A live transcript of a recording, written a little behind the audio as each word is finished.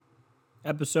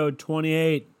Episode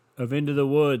 28 of Into the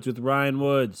Woods with Ryan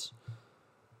Woods.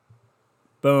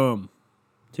 Boom.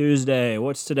 Tuesday.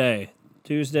 What's today?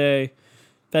 Tuesday,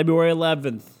 February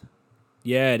 11th.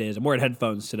 Yeah, it is. I'm wearing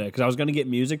headphones today because I was going to get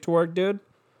music to work, dude.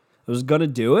 I was going to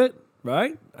do it,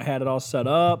 right? I had it all set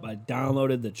up. I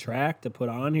downloaded the track to put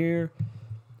on here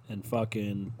and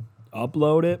fucking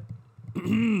upload it.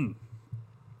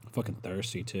 Fucking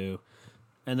thirsty, too.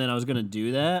 And then I was going to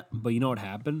do that, but you know what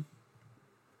happened?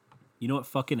 You know what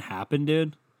fucking happened,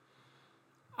 dude?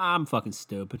 I'm fucking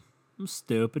stupid. I'm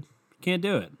stupid. Can't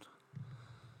do it.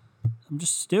 I'm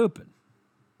just stupid.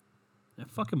 That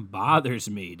fucking bothers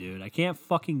me, dude. I can't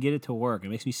fucking get it to work. It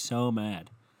makes me so mad.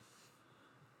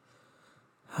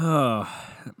 Oh,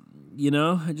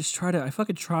 I just I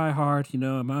fucking try hard,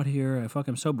 I'm out here.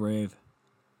 I'm so brave.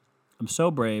 I'm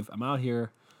so brave. I'm out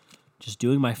here just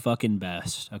doing my fucking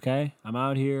best, okay? I'm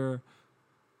out here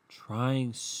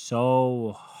trying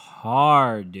so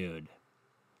hard, dude.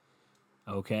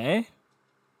 Okay?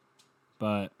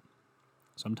 But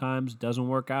sometimes it doesn't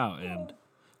work out. And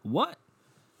what?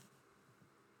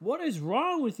 What is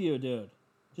wrong with you, dude?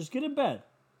 Just get in bed.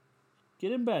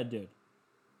 Get in bed, dude.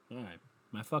 All right.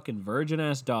 My fucking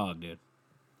virgin-ass dog, dude.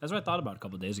 That's what I thought about a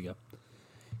couple of days ago.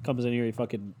 Comes in here, he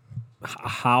fucking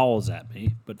howls at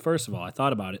me. But first of all, I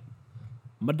thought about it.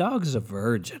 My dog's a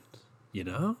virgin, He's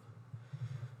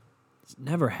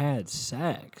never had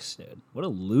sex, dude. What a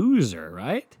loser,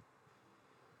 right?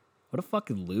 What a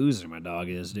fucking loser my dog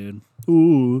is, dude.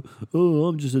 Oh,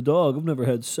 I'm just a dog. I've never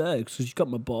had sex because you cut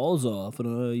my balls off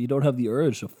and you don't have the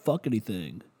urge to fuck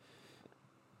anything.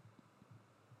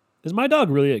 Is my dog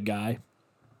really a guy?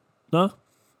 Huh?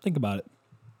 Think about it.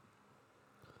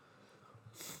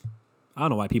 I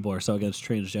don't know why people are so against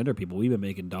transgender people. We've been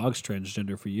making dogs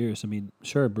transgender for years. I mean,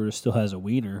 sure, Brutus still has a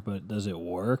wiener, but does it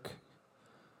work?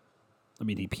 I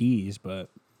mean, he pees, but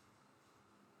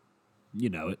you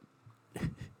know it.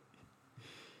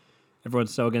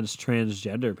 Everyone's so against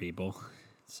transgender people.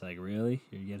 It's like, really?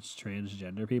 You're against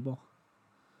transgender people?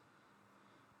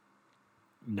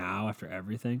 Now, after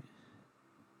everything?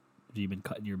 Have you been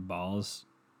cutting your balls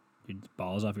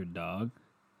off your dog?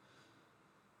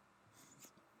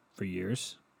 For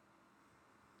years?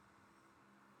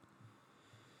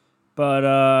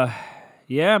 But,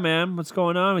 yeah, man. What's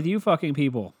going on with you fucking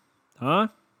people? Huh?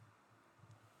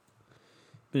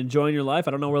 Been enjoying your life?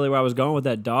 I don't know really where I was going with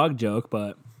that dog joke,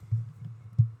 but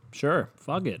sure,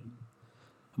 fuck it.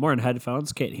 I'm wearing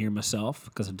headphones, can't hear myself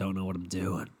because I don't know what I'm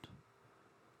doing.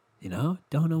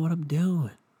 Don't know what I'm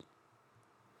doing.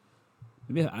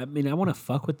 I want to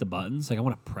fuck with the buttons. Like, I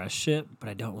want to press shit, but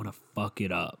I don't want to fuck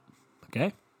it up.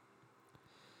 Okay?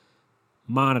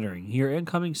 Monitoring. Hear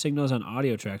incoming signals on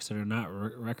audio tracks that are not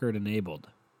record enabled.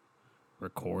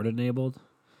 Record enabled?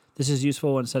 This is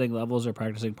useful when setting levels or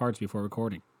practicing parts before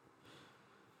recording.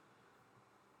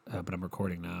 But I'm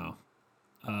recording now.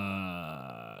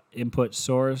 Input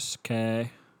source,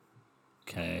 okay.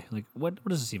 Okay. Like, what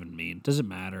does this even mean? Does it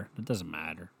matter? It doesn't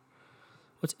matter.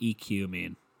 What's EQ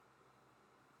mean?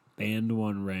 Band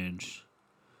 1 range.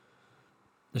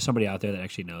 There's somebody out there that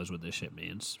actually knows what this shit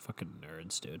means. Fucking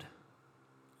nerds, dude.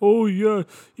 Oh, yeah,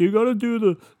 you gotta do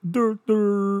the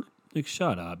dirt. Like,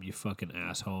 shut up, you fucking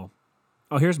asshole.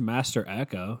 Oh, here's Master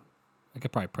Echo. I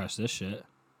could probably press this shit.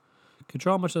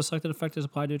 Control how much the selected effect is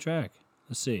applied to a track.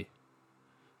 Let's see.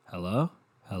 Hello?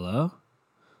 Hello?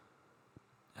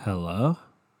 Hello?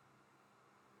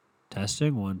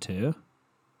 Testing, 1, 2.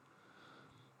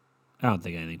 I don't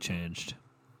think anything changed.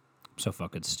 I'm so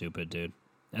fucking stupid, dude.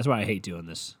 That's why I hate doing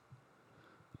this.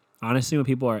 Honestly, when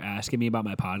people are asking me about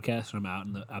my podcast when I'm out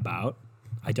and about,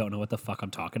 I don't know what the fuck I'm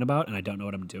talking about, and I don't know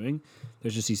what I'm doing.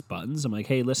 There's just these buttons. I'm like,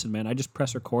 hey, listen, man, I just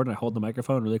press record, and I hold the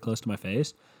microphone really close to my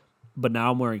face. But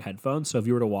now I'm wearing headphones, so if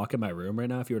you were to walk in my room right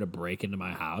now, if you were to break into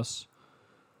my house,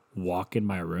 walk in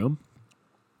my room,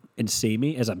 and see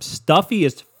me as I'm stuffy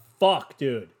as fuck,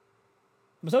 dude.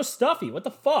 I'm so stuffy. What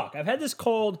the fuck? I've had this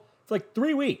cold for like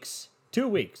 3 weeks, 2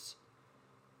 weeks.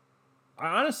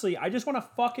 I just want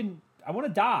to I want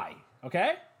to die,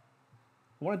 okay? I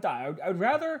want to die. I would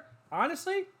rather,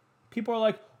 honestly, people are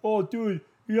like, oh, dude,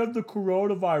 you have the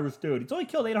coronavirus, dude. It's only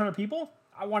killed 800 people.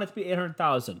 I want it to be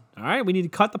 800,000, all right? We need to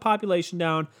cut the population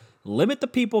down, limit the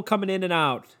people coming in and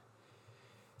out.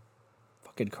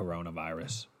 Fucking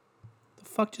coronavirus. The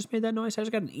fuck just made that noise? I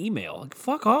just got an email. Like,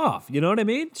 fuck off. You know what I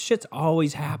mean? Shit's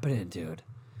always happening, dude.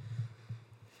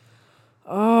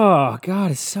 Oh,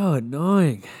 God, it's so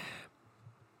annoying.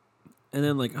 And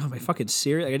then, like, oh, my fucking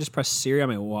Siri. Like, I just pressed Siri on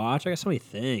my watch. I got so many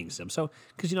things.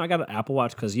 Because, I got an Apple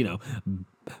Watch because,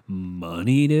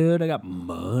 money, dude. I got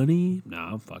money. No,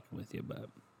 I'm fucking with you, but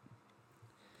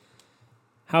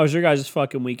How was your guys'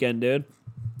 fucking weekend, dude?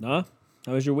 Huh?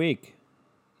 How was your week?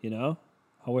 You know?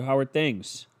 How are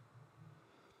things?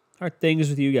 How are things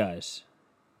with you guys?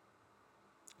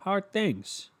 How are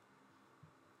things?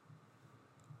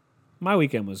 My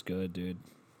weekend was good, dude.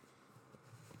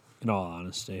 In all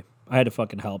honesty. I had to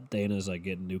fucking help Dana's like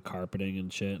getting new carpeting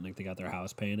and shit, and like they got their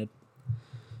house painted.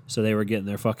 So they were getting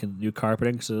their fucking new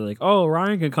carpeting. So they're like, oh,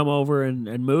 Ryan can come over and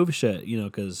move shit, you know,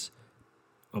 because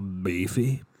I'm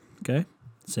beefy. Okay?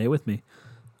 Say it with me.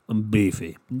 I'm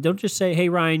beefy. Don't just say, hey,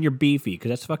 Ryan, you're beefy, because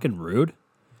that's fucking rude.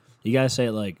 You got to say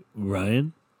it like,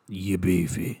 Ryan, you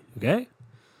beefy. Okay?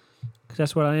 Because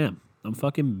that's what I am. I'm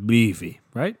fucking beefy,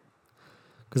 right?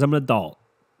 Because I'm an adult.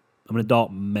 I'm an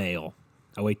adult male.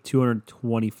 I weigh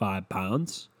 225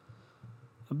 pounds.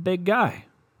 I'm a big guy.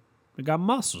 I got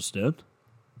muscles, dude.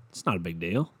 It's not a big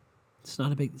deal. It's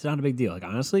not a big deal. Like,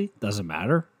 honestly, it doesn't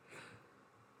matter.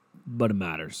 But it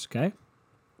matters, okay?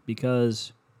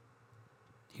 Because,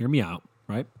 hear me out,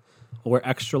 right? I wear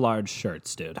extra large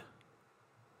shirts, dude.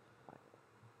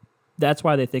 That's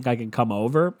why they think I can come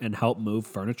over and help move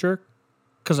furniture.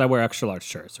 Because I wear extra large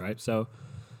shirts, right? So,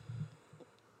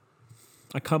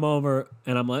 I come over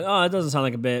and I'm like, oh, it doesn't sound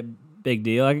like a big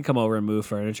deal. I can come over and move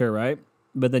furniture, right?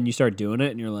 But then you start doing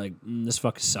it and you're like, this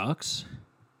fucking sucks.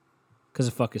 Because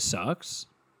it fucking sucks.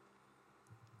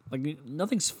 Like,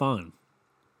 nothing's fun.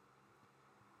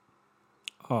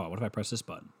 Oh, what if I press this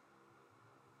button?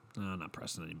 No, I'm not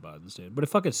pressing any buttons, dude. But it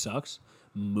fucking sucks.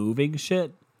 Moving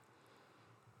shit.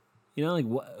 You know, like,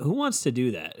 who wants to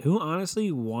do that? Who honestly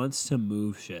wants to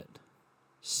move shit?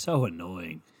 So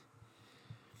annoying.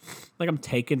 Like, I'm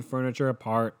taking furniture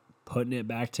apart, putting it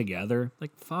back together.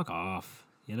 Like, fuck off.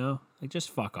 You know? Like, just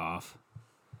fuck off.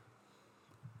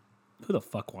 Who the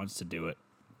fuck wants to do it?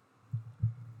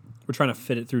 We're trying to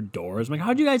fit it through doors. I'm like,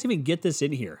 how'd you guys even get this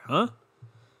in here, huh?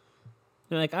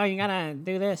 They're like, oh, you gotta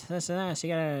do this, this, and this. You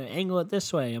gotta angle it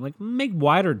this way. I'm like, make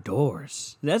wider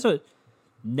doors. That's what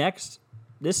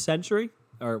this century,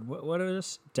 or what is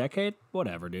this, decade?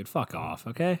 Whatever, dude. Fuck off,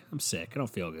 okay? I'm sick. I don't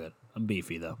feel good. I'm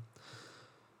beefy, though.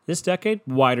 This decade,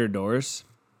 wider doors.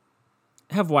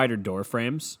 Have wider door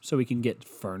frames so we can get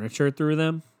furniture through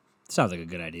them. Sounds like a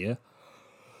good idea.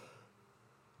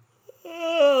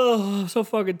 Oh, I'm so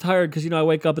fucking tired because, you know, I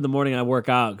wake up in the morning and I work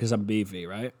out because I'm beefy,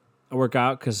 right? I work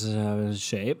out because I'm in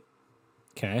shape.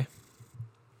 Okay.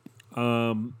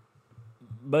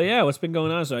 But yeah, what's been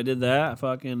going on? So I did that. I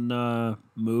fucking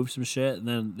moved some shit. And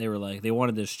then they were like, they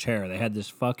wanted this chair. They had this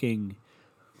fucking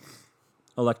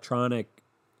electronic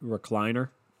recliner.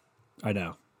 I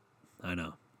know.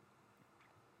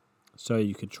 So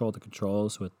you control the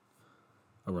controls with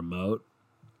a remote.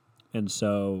 And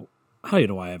so, I don't even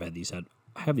know why I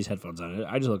have these headphones on.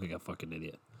 I just look like a fucking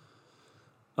idiot.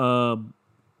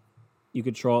 You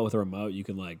control it with a remote. You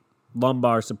can, like,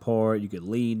 lumbar support. You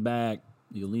can lean back.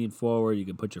 You can lean forward. You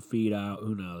can put your feet out.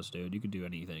 Who knows, dude? You can do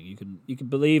anything. You can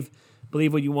believe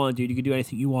what you want, dude. You can do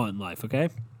anything you want in life, okay?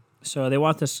 So they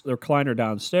want this recliner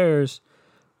downstairs,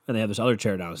 and they have this other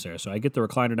chair downstairs. So I get the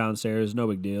recliner downstairs. No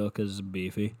big deal because it's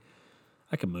beefy.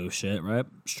 I can move shit, right?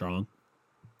 Strong.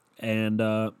 And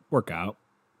work out.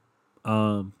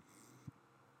 And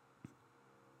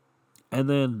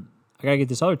then I gotta get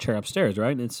this other chair upstairs, right?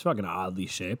 And it's fucking oddly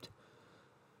shaped.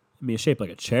 I mean, it's shaped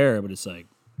like a chair, but it's like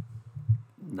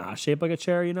not shaped like a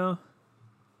chair, you know?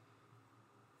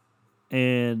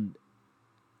 And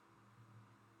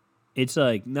it's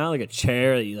like not like a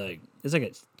chair that you like. It's like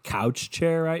a couch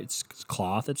chair, right? It's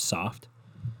cloth. It's soft.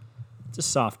 It's a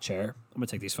soft chair. I'm gonna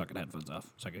take these fucking headphones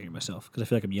off so I can hear myself because I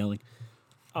feel like I'm yelling.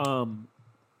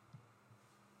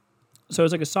 So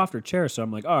it's like a softer chair. So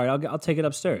I'm like, all right, I'll take it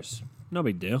upstairs. No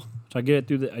big deal. So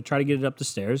I try to get it up the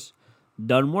stairs.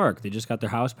 Doesn't work. They just got their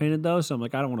house painted though. So I'm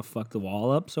like, I don't want to fuck the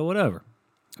wall up. So whatever.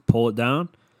 I pull it down.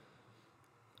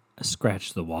 I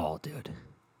scratch the wall, dude.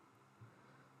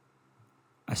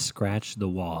 I scratched the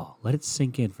wall. Let it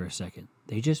sink in for a second.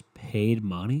 They just paid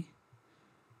money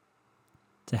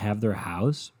to have their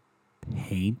house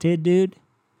painted, dude.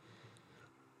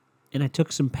 And I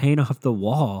took some paint off the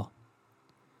wall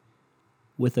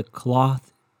with a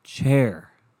cloth chair.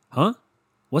 Huh?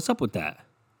 What's up with that?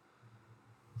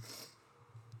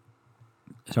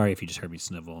 Sorry if you just heard me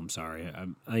snivel. I'm sorry.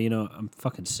 I'm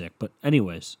fucking sick. But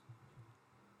anyways.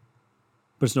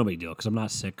 But it's no big deal because I'm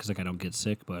not sick because like I don't get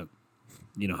sick, but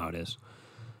you know how it is.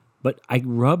 But I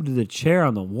rubbed the chair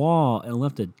on the wall and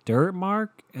left a dirt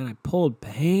mark and I pulled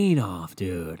paint off,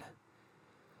 dude.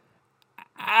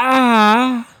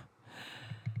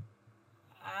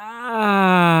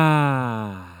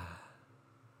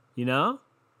 You know?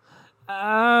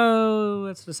 Oh,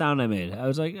 that's the sound I made. I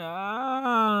was like,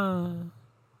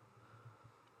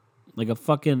 like a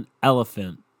fucking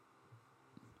elephant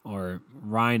or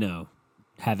rhino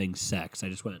having sex. I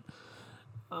just went,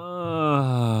 that's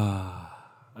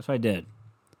what I did.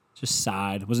 Just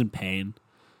sighed, was in pain.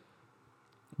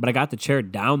 But I got the chair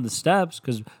down the steps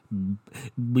because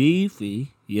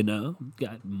beefy,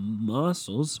 got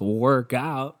muscles, work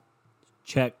out,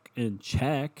 check and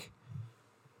check.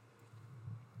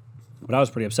 But I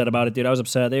was pretty upset about it, dude. I was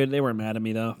upset. They weren't mad at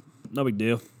me, though. No big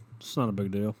deal. It's not a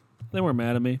big deal. They weren't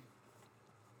mad at me.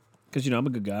 Because, I'm a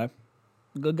good guy.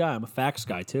 I'm a facts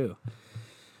guy, too.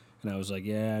 And I was like,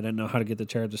 yeah, I didn't know how to get the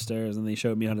chair up the stairs. And they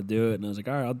showed me how to do it. And I was like,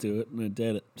 all right, I'll do it. And I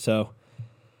did it. So,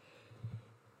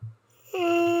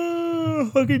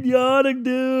 fucking yawning,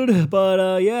 dude.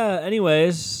 But, yeah,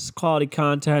 anyways, quality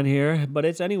content here. But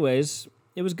it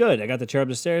was good. I got the chair up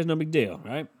the stairs. No big deal,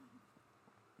 right?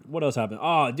 What else happened?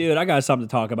 Oh, dude, I got something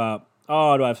to talk about.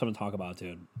 Oh, do I have something to talk about,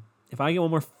 dude? If I get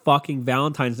one more fucking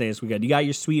Valentine's Day this weekend, you got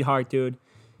your sweetheart, dude.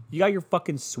 You got your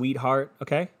fucking sweetheart,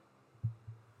 okay?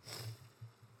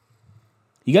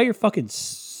 You got your fucking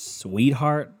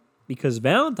sweetheart because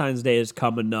Valentine's Day is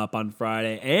coming up on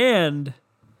Friday. And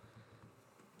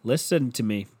listen to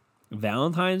me.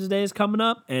 Valentine's Day is coming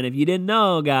up. And if you didn't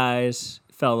know, guys,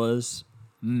 fellas,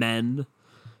 men,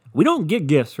 we don't get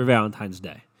gifts for Valentine's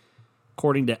Day.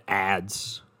 According to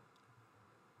ads.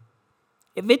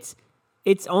 If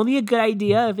it's only a good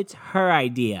idea if it's her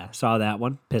idea. Saw that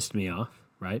one. Pissed me off,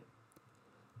 right?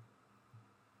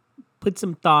 Put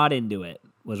some thought into it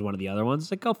was one of the other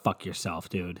ones. Like, go fuck yourself,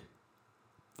 dude.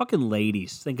 Fucking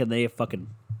ladies thinking they fucking,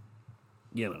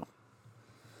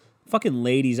 fucking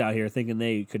ladies out here thinking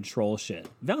they control shit.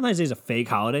 Valentine's Day is a fake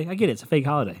holiday. I get it. It's a fake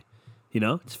holiday.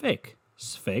 It's fake.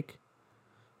 It's fake.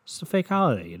 It's a fake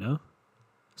holiday,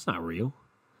 It's not real.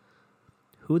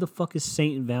 Who the fuck is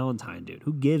Saint Valentine, dude?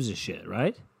 Who gives a shit,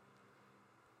 right?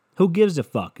 Who gives a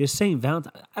fuck? Is Saint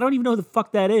Valentine? I don't even know who the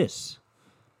fuck that is.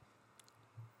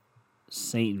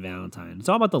 Saint Valentine. It's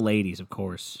all about the ladies, of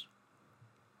course.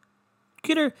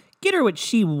 Get her what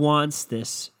she wants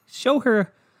this. Show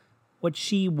her what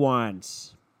she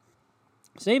wants.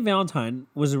 Saint Valentine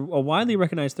was a widely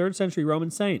recognized 3rd century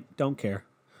Roman saint. Don't care.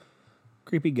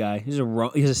 Creepy guy. He's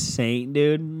a saint,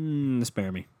 dude.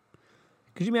 Spare me.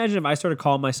 Could you imagine if I started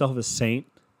calling myself a saint?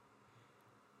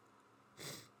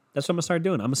 That's what I'm going to start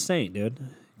doing. I'm a saint, dude.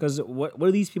 Because what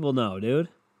do these people know, dude?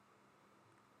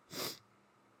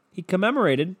 He's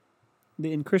commemorated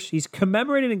in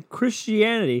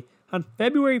Christianity on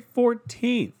February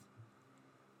 14th.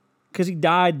 Because he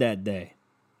died that day.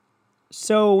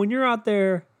 So when you're out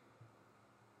there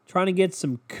trying to get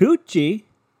some coochie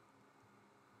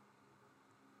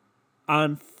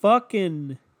on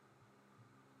fucking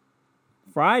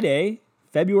Friday,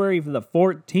 February the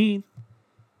 14th,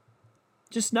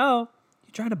 just know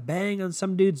you're trying to bang on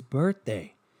some dude's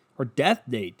birthday or death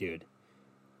date, dude.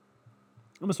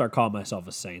 I'm going to start calling myself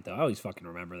a saint, though. I always fucking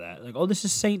remember that. Like, oh, this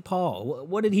is St. Paul.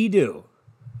 What did he do?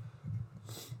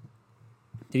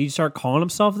 Did he start calling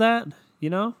himself that?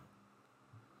 It's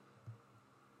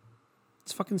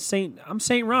fucking Saint. I'm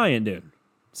Saint Ryan, dude.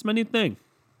 It's my new thing.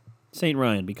 Saint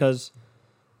Ryan, because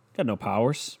I got no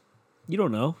powers. You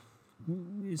don't know.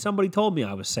 Somebody told me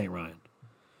I was Saint Ryan.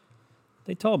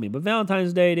 They told me. But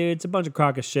Valentine's Day, dude, it's a bunch of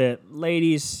crock of shit.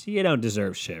 Ladies, you don't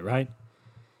deserve shit, right?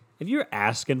 If you're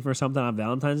asking for something on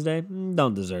Valentine's Day,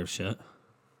 don't deserve shit.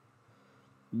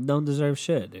 Don't deserve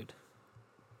shit, dude.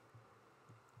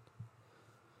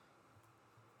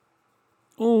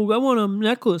 Oh, I want a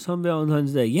necklace on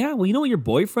Valentine's Day. Yeah, well, you know what your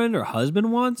boyfriend or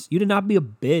husband wants? You to not be a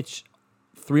bitch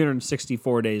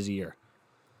 364 days a year.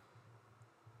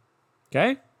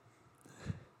 Okay?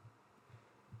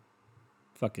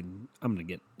 Fucking, I'm going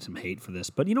to get some hate for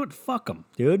this, but you know what? Fuck them,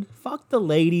 dude. Fuck the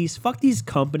ladies. Fuck these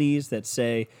companies that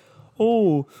say,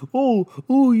 take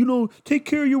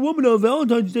care of your woman on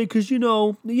Valentine's Day because, you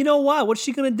know what? What's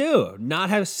she going to do? Not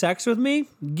have sex with me?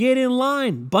 Get in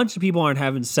line. Bunch of people aren't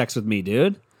having sex with me,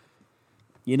 dude.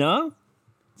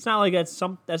 It's not like that's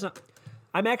not.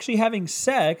 I'm actually having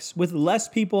sex with less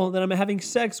people than I'm having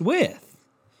sex with.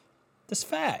 That's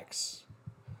facts.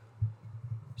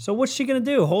 So what's she going to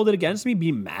do? Hold it against me?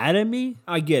 Be mad at me?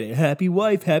 I get it. Happy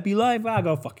wife, happy life.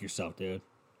 Go fuck yourself, dude.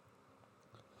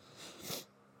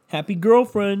 Happy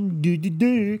girlfriend.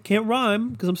 Can't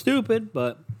rhyme because I'm stupid,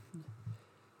 but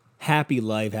happy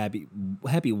life, happy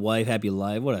wife, happy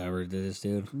life. Whatever it is,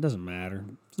 dude. It doesn't matter.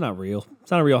 It's not real.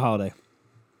 It's not a real holiday.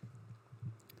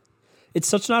 It's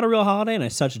such not a real holiday, and I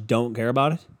such don't care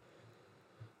about it.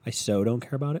 I so don't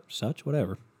care about it. Such,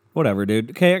 whatever. Whatever, dude.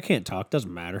 Okay, I can't talk.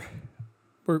 Doesn't matter.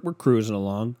 We're cruising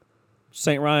along.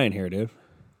 St. Ryan here, dude.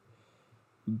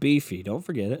 Beefy, don't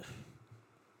forget it.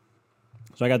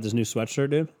 So I got this new sweatshirt,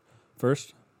 dude.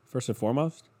 First and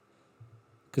foremost.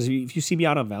 Because if you see me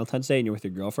out on Valentine's Day and you're with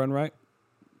your girlfriend, right?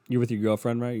 You're with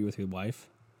your wife.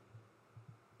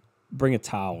 Bring a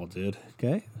towel, dude.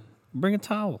 Okay? Bring a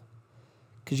towel.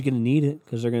 Because you're going to need it.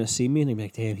 Because they're going to see me and they're going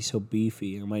to be like, damn, he's so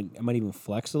beefy. I might even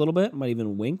flex a little bit. I might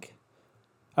even wink.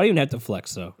 I don't even have to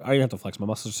flex, though. I don't even have to flex. My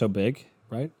muscles are so big,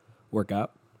 right? Work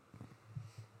out.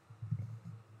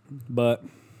 But,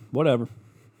 whatever.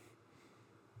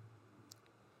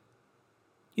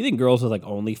 You think girls with, like,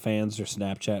 OnlyFans or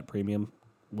Snapchat Premium,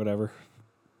 whatever,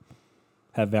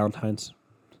 have Valentine's?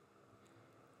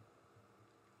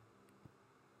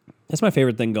 That's my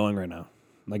favorite thing going right now.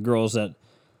 Like, girls that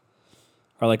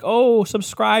are like, oh,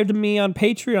 subscribe to me on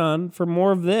Patreon for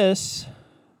more of this.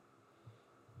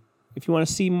 If you want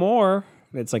to see more.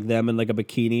 And it's like them in like a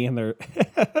bikini and they're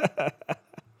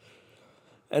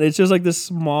and it's just like the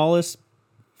smallest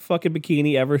fucking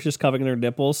bikini ever. It's just covering their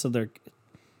nipples. So their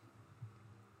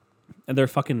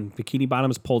fucking bikini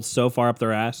bottom is pulled so far up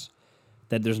their ass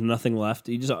that there's nothing left.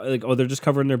 You just like, oh, they're just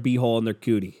covering their beehole and their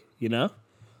cootie, you know?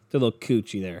 Their little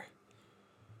coochie there.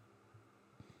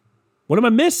 What am I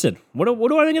missing? What am I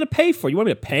going to pay for? You want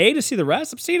me to pay to see the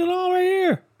rest? I'm seeing it all right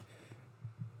here.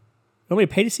 You want me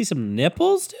to pay to see some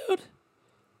nipples, dude?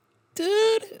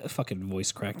 Fucking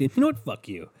voice cracked. You know what? Fuck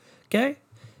you. Okay?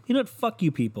 You know what? Fuck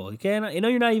you people. Okay? And I know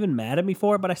you're not even mad at me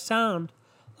for it, but I sound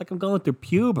like I'm going through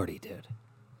puberty, dude.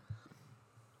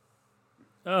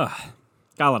 Ugh.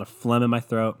 Got a lot of phlegm in my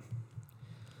throat.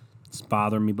 It's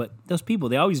bothering me, but those people,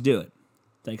 they always do it.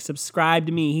 Like, subscribe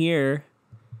to me here.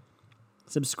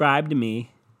 Subscribe to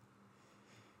me.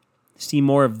 See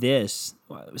more of this.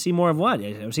 See more of what?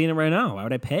 I'm seeing it right now. Why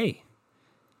would I pay?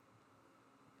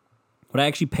 Would I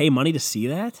actually pay money to see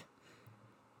that?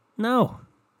 No.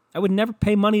 I would never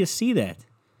pay money to see that.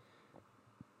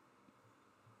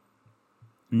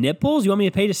 Nipples? You want me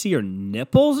to pay to see your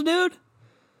nipples, dude?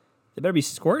 They better be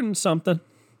squirting something.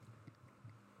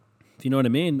 If you know what I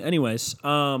mean. Anyways,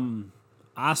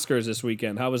 Oscars this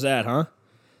weekend. How was that, huh?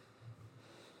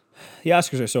 The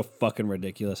Oscars are so fucking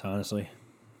ridiculous, honestly.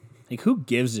 Like, who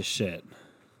gives a shit?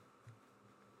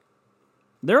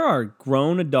 There are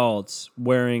grown adults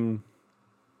wearing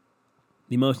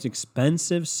the most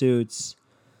expensive suits,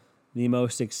 the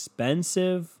most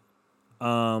expensive,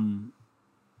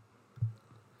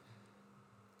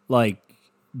 like,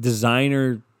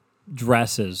 designer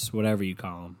dresses, whatever you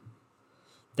call them.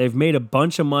 They've made a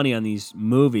bunch of money on these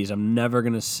movies I'm never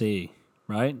going to see,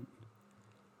 right?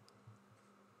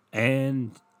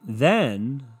 And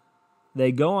then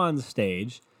they go on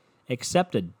stage,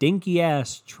 accept a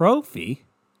dinky-ass trophy,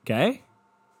 okay?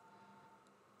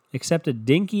 Accept a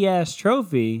dinky-ass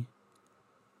trophy,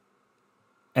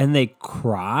 and they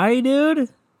cry, dude?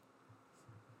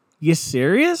 You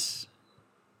serious?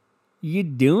 You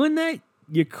doing that?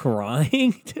 You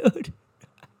crying, dude?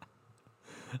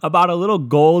 About a little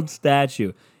gold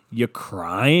statue. You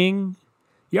crying?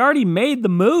 You already made the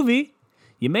movie.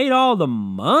 You made all the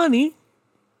money.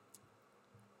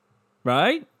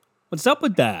 Right? What's up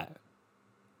with that?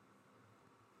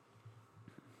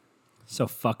 So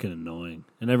fucking annoying.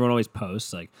 And everyone always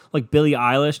posts like Billie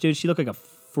Eilish, dude, she looked like a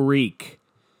freak.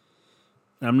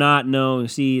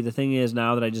 See, the thing is,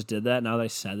 now that I just did that, now that I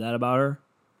said that about her,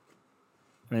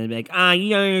 and they'd be like, you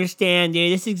don't understand,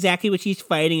 dude. This is exactly what she's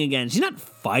fighting against. She's not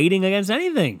fighting against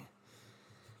anything.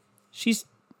 She's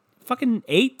fucking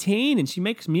 18 and she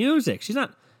makes music. She's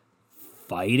not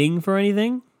fighting for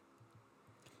anything.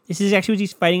 This is actually what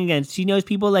she's fighting against. She knows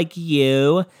people like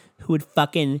you who would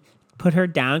fucking put her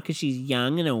down because she's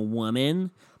young and a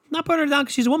woman. I'm not putting her down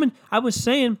because she's a woman. I was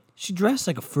saying she dressed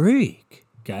like a freak,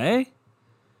 okay?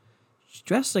 She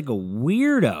dressed like a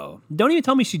weirdo. Don't even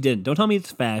tell me she didn't. Don't tell me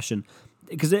it's fashion.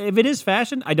 Because if it is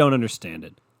fashion, I don't understand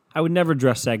it. I would never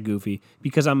dress that goofy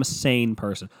because I'm a sane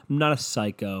person. I'm not a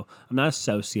psycho. I'm not a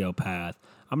sociopath.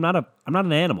 I'm not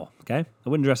an animal, okay? I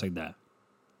wouldn't dress like that.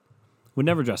 Would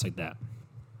never dress like that.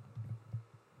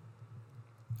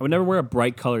 I would never wear a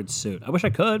bright colored suit. I wish I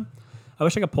could. I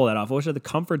wish I could pull that off. I wish I had the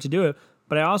comfort to do it.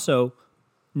 But I also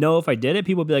know if I did it,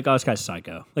 people would be like, oh, this guy's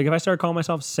psycho. Like if I started calling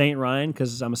myself Saint Ryan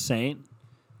because I'm a saint,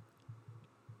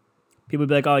 people would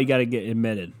be like, oh, you got to get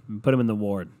admitted. Put him in the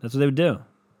ward. That's what they would do.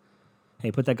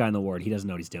 Hey, put that guy in the ward. He doesn't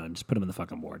know what he's doing. Just put him in the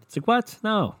fucking ward. It's like, what?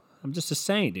 No. I'm just a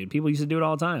saint, dude. People used to do it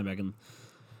all the time back in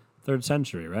 3rd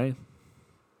century, right?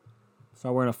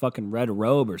 Start wearing a fucking red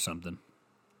robe or something.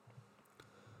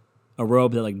 A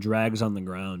robe that, like, drags on the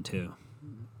ground, too.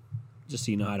 Just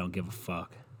so you know I don't give a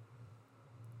fuck.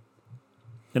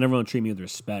 And everyone treat me with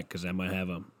respect because I might have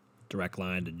a direct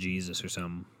line to Jesus or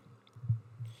something.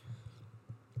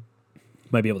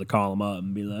 Might be able to call them up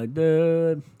and be like,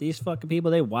 dude, these fucking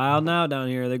people, they wild now down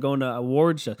here. They're going to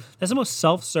award shows. That's the most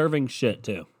self-serving shit,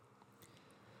 too.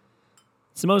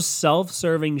 It's the most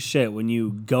self-serving shit when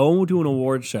you go to an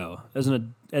award show. As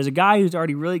a guy who's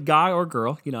already really, guy or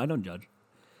girl, I don't judge.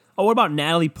 Oh, what about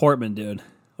Natalie Portman, dude?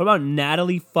 What about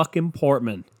Natalie fucking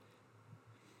Portman?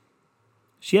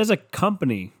 She has a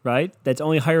company, right, that's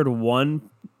only hired one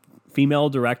female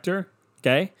director,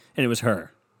 okay? And it was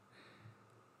her.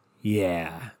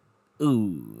 Yeah. Oops.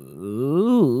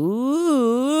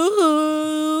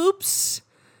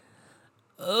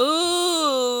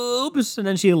 And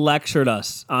then she lectured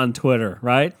us on Twitter,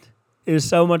 right? It was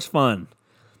so much fun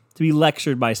to be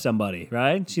lectured by somebody,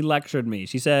 right? She lectured me.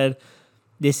 She said,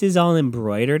 this is all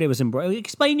embroidered. It was embroidered.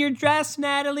 Explain your dress,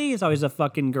 Natalie. It's always a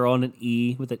fucking girl in an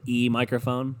E with an E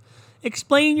microphone.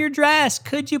 Explain your dress,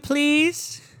 could you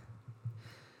please?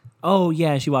 Oh,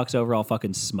 yeah, she walks over all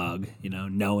fucking smug,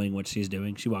 knowing what she's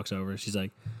doing. She walks over. She's like,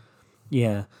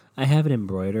 yeah, I have it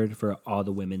embroidered for all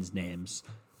the women's names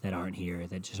that aren't here,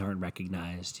 that just aren't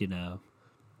recognized,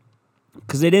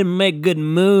 because they didn't make good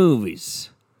movies.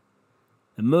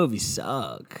 The movies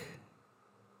suck.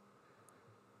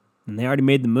 And they already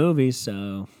made the movie,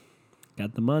 so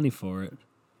got the money for it.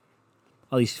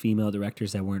 All these female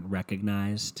directors that weren't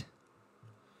recognized.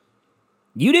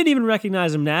 You didn't even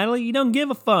recognize them, Natalie. You don't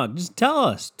give a fuck. Just tell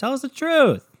us. Tell us the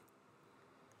truth.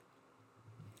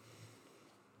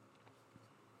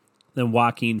 Then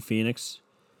Joaquin Phoenix.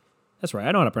 That's right.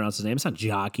 I know how to pronounce his name. It's not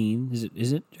Joaquin.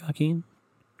 Is it Joaquin?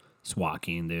 It's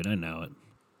Joaquin, dude. I know it.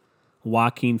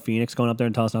 Joaquin Phoenix going up there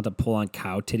and tell us not to pull on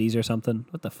cow titties or something.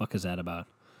 What the fuck is that about?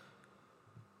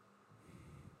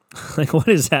 Like, what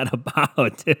is that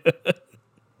about, dude?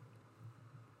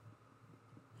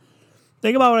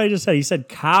 Think about what I just said. He said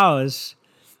cows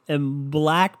and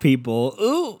black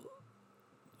people,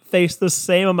 face the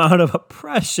same amount of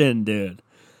oppression, dude.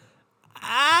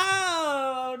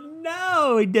 Oh,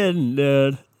 no, he didn't,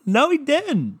 dude. No, he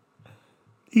didn't.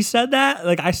 He said that.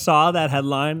 Like, I saw that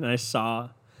headline, and I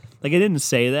didn't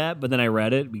say that, but then I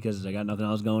read it because I got nothing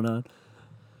else going on.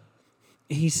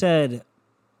 He said,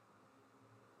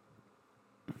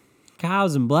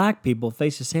 cows and black people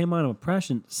face the same amount of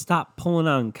oppression. Stop pulling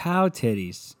on cow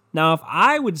titties. Now, if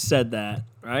I would have said that,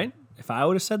 right? If I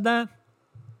would have said that,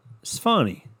 it's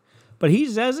funny. But he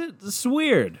says it, it's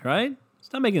weird, right?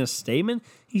 He's not making a statement.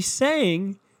 He's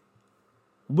saying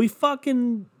we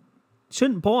fucking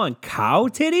shouldn't pull on cow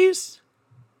titties?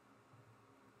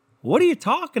 What are you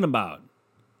talking about?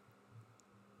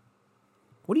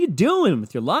 What are you doing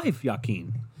with your life,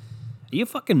 Joaquin? Are you a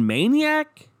fucking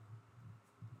maniac?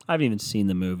 I haven't even seen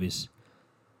the movies.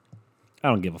 I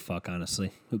don't give a fuck,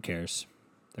 honestly. Who cares?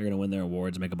 They're going to win their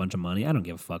awards, make a bunch of money. I don't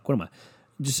give a fuck. What am I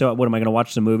going to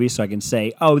watch the movie so I can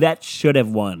say, oh, that should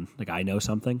have won? Like, I know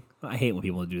something? I hate when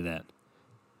people do that.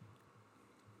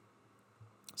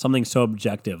 Something so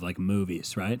objective like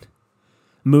movies, right?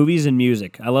 Movies and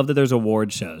music. I love that there's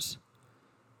award shows.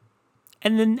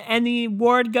 And the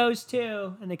award goes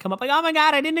to, and they come up like, oh my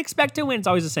God, I didn't expect to win. It's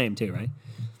always the same too, right?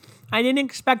 I didn't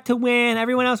expect to win.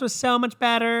 Everyone else was so much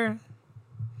better.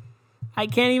 I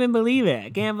can't even believe it. I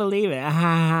can't believe it.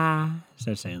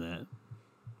 Start saying that.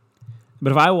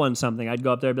 But if I won something, I'd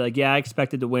go up there and be like, yeah, I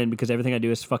expected to win because everything I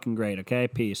do is fucking great, okay?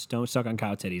 Peace. Don't suck on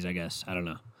cow titties, I guess. I don't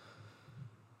know.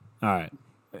 All right.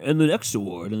 And the next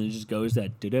award, and it just goes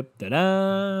that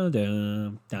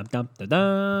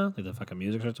da-da-da-da-da-da-da-da-da, like the fucking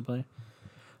music starts to play.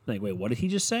 Like, wait, what did he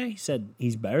just say? He said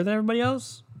he's better than everybody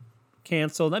else?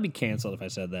 Canceled. I'd be canceled if I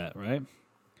said that, right?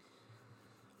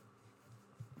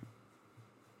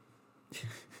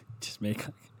 Just make.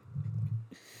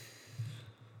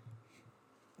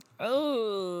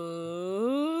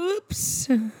 Oops.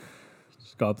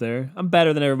 Just go up there. I'm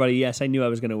better than everybody. Yes, I knew I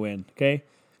was gonna win. Okay,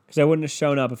 because I wouldn't have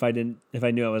shown up if I knew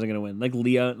I wasn't gonna win. Like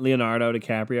Leonardo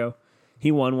DiCaprio,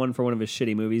 he won one for one of his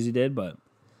shitty movies he did, but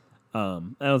I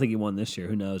don't think he won this year.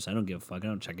 Who knows? I don't give a fuck. I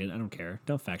don't check it. I don't care.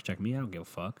 Don't fact check me. I don't give a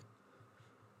fuck.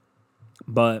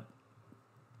 But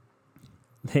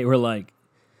they're like,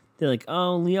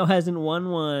 oh, Leo hasn't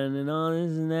won one and all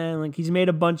this and that. Like, he's made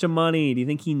a bunch of money. Do you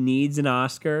think he needs an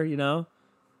Oscar, You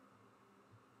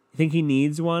think he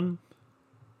needs one?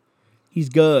 He's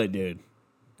good, dude.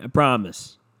 I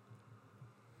promise.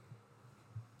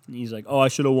 And he's like, oh, I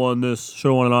should have won this. Should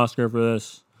have won an Oscar for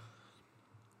this.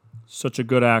 Such a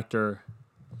good actor.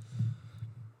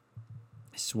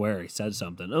 I swear he said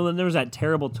something. Oh, and there was that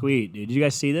terrible tweet, dude. Did you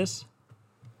guys see this?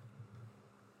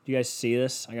 Do you guys see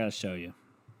this? I gotta show you.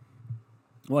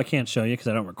 Well, I can't show you because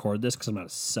I don't record this because I'm not a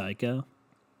psycho.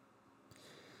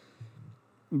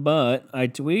 But I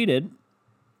tweeted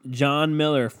John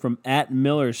Miller from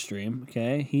 @MillerStream.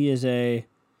 Okay, he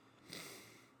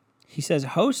says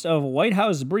host of White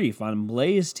House Brief on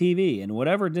Blaze TV, and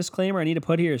whatever disclaimer I need to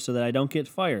put here so that I don't get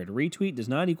fired. Retweet does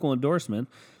not equal endorsement.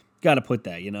 Got to put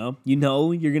that, you know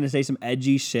you're gonna say some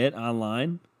edgy shit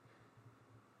online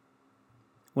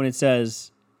when it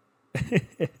says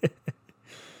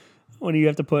when you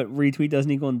have to put retweet doesn't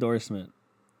equal endorsement.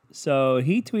 So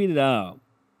he tweeted out,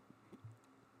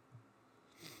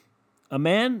 a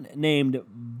man named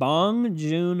Bong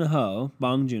Joon-ho,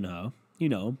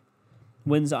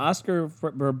 wins the Oscar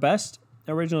for Best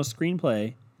Original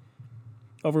Screenplay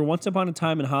over Once Upon a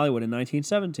Time in Hollywood in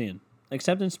 1917.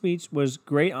 Acceptance speech was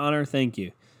great honor, thank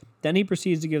you. Then he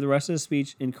proceeds to give the rest of the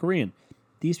speech in Korean.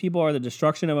 These people are the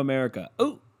destruction of America.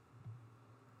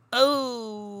 Oops.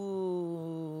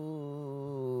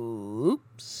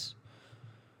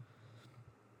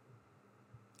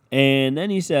 And then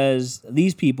he says,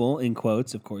 these people, in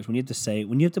quotes, of course, when you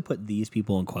have to put these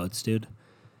people in quotes, dude,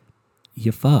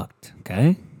 you fucked,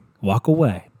 okay? Walk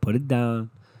away. Put it down.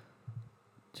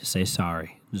 Just say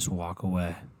sorry. Just walk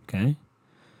away, okay?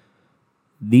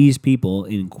 These people,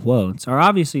 in quotes, are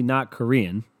obviously not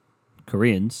Koreans,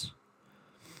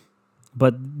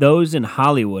 but those in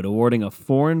Hollywood awarding a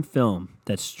foreign film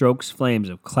that strokes flames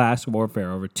of class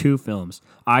warfare over two films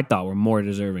I thought were more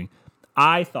deserving.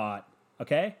 I thought,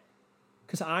 okay?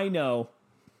 Because I know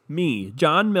me,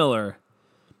 John Miller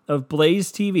of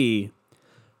Blaze TV,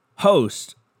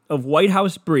 host of White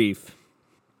House Brief,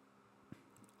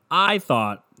 I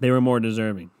thought they were more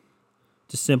deserving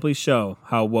to simply show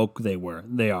how woke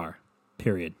they are,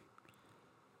 period.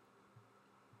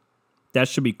 That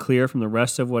should be clear from the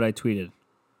rest of what I tweeted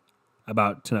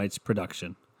about tonight's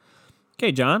production.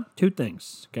 Okay, John, two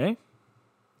things, okay?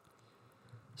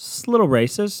 It's a little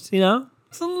racist,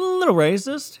 It's a little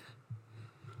racist.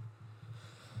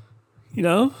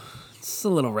 It's a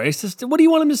little racist. What do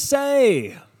you want him to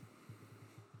say?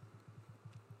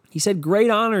 He said, great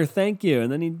honor, thank you.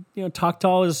 And then he, talked to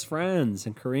all his friends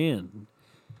in Korean.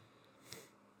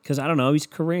 Because, I don't know, he's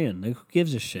Korean. Like, who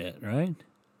gives a shit, right?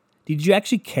 Did you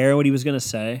actually care what he was going to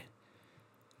say?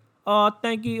 Oh,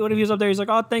 thank you. What if he was up there? He's like,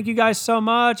 oh, thank you guys so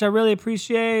much. I really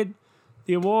appreciate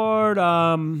the award.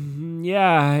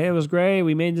 Yeah, it was great.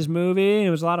 We made this movie.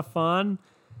 It was a lot of fun.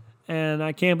 And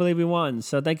I can't believe we won.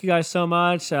 So thank you guys so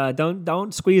much.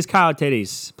 Don't squeeze cow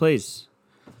titties, please.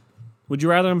 Would you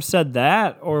rather him said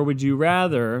that, or would you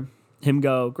rather him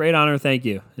go, great honor, thank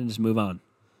you, and just move on?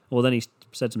 Well, then he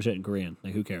said some shit in Korean.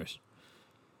 Like, who cares?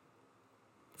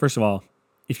 First of all,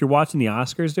 if you're watching the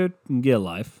Oscars, dude, get a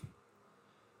life.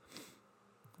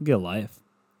 Get a life.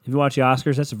 If you watch the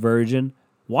Oscars, that's virgin.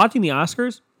 Watching the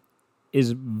Oscars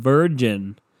is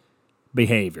virgin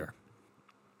behavior.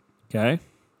 Okay?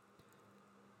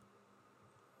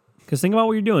 Because think about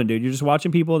what you're doing, dude. You're just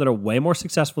watching people that are way more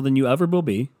successful than you ever will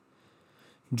be,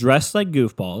 dressed like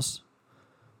goofballs,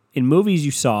 in movies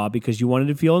you saw because you wanted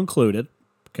to feel included,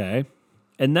 okay?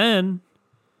 And then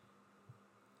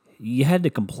you had to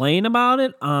complain about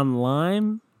it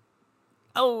online.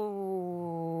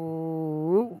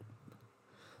 Oh.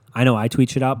 I know I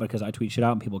tweet shit out because I tweet shit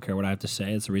out and people care what I have to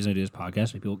say. It's the reason I do this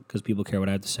podcast, because people care what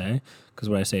I have to say, because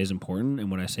what I say is important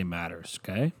and what I say matters,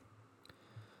 okay?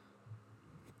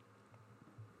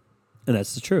 And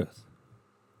that's the truth.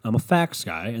 I'm a facts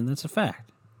guy, and that's a fact.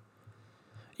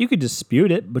 You could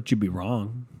dispute it, but you'd be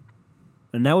wrong.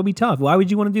 And that would be tough. Why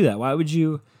would you want to do that? Why would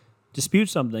you dispute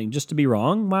something just to be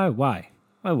wrong? Why? Why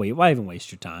even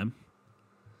waste your time?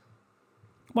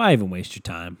 Why even waste your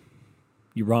time?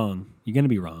 You're wrong. You're going to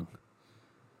be wrong.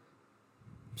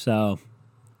 So,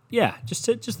 yeah, just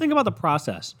think about the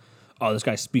process. Oh, this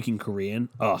guy's speaking Korean.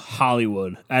 Oh,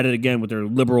 Hollywood. At it again with their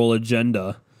liberal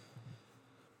agenda.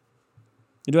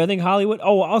 Do I think Hollywood?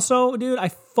 Oh, also, dude, I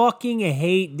fucking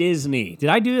hate Disney. Did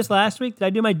I do this last week? Did I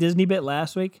do my Disney bit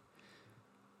last week?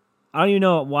 I don't even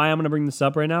know why I'm going to bring this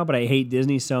up right now, but I hate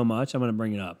Disney so much, I'm going to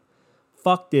bring it up.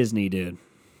 Fuck Disney, dude.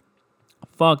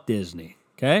 Fuck Disney,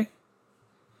 okay?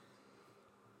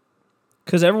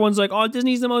 Because everyone's like, oh,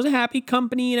 Disney's the most happy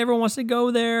company, and everyone wants to go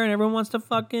there, and everyone wants to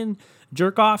fucking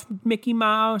jerk off Mickey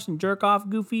Mouse and jerk off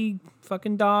Goofy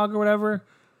fucking dog or whatever.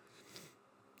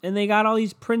 And they got all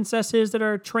these princesses that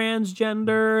are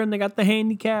transgender, and they got the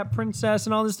handicapped princess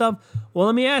and all this stuff. Well,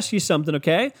 let me ask you something,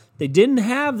 okay? They didn't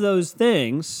have those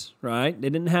things, right? They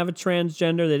didn't have a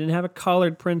transgender. They didn't have a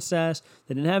colored princess.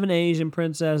 They didn't have an Asian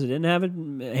princess. They didn't have a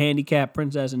handicapped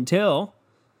princess until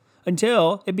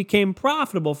it became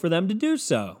profitable for them to do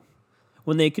so,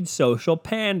 when they could social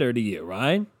pander to you,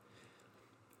 right?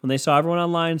 When they saw everyone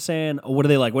online saying, "Oh, what do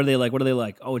they like? What do they like? What do they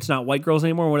like? Oh, it's not white girls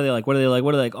anymore. What do they like? What do they like?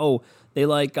 What do they like? Oh, they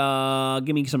like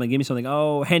give me something. Give me something.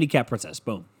 Oh, handicap princess.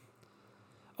 Boom.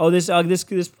 Oh, this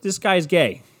guy's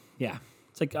gay. Yeah,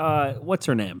 it's like what's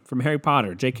her name from Harry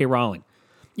Potter? J.K. Rowling.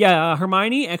 Yeah,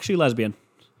 Hermione actually lesbian.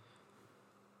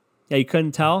 Yeah, you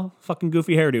couldn't tell. Fucking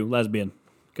goofy hairdo, lesbian.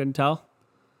 Couldn't tell.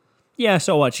 Yeah,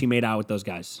 so what? She made out with those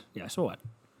guys. Yeah, so what?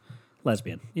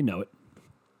 Lesbian. You know it.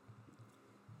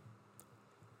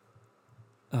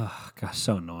 Oh, gosh,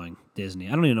 so annoying. Disney.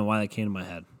 I don't even know why that came to my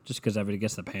head. Just because everybody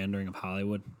gets the pandering of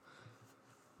Hollywood.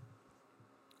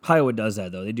 Hollywood does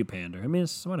that, though. They do pander. I mean,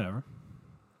 it's whatever.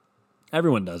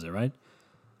 Everyone does it, right?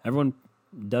 Everyone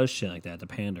does shit like that to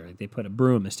pander. Like they put a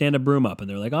broom, they stand a broom up, and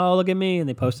they're like, "Oh, look at me," and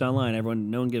they post it online.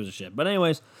 No one gives a shit. But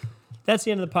anyways, that's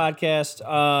the end of the podcast.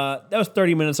 That was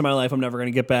 30 minutes of my life I'm never going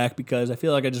to get back because I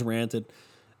feel like I just ranted.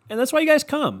 And that's why you guys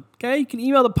come, okay? You can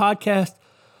email the podcast.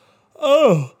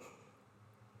 Oh,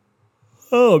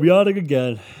 I'm yawning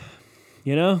again.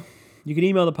 You know? You can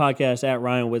email the podcast at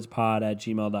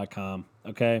ryanwidspod@gmail.com,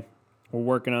 okay? We're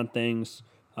working on things.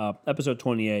 Episode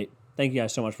 28. Thank you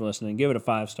guys so much for listening. Give it a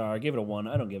 5-star. Give it a 1.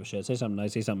 I don't give a shit. Say something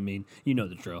nice. Say something mean. You know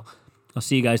the drill. I'll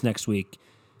see you guys next week.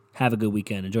 Have a good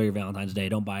weekend. Enjoy your Valentine's Day.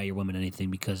 Don't buy your woman anything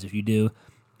because if you do,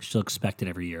 she'll expect it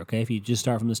every year, okay? If you just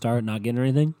start from the start not getting her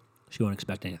anything, she won't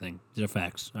expect anything. These are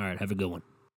facts. All right, have a good one.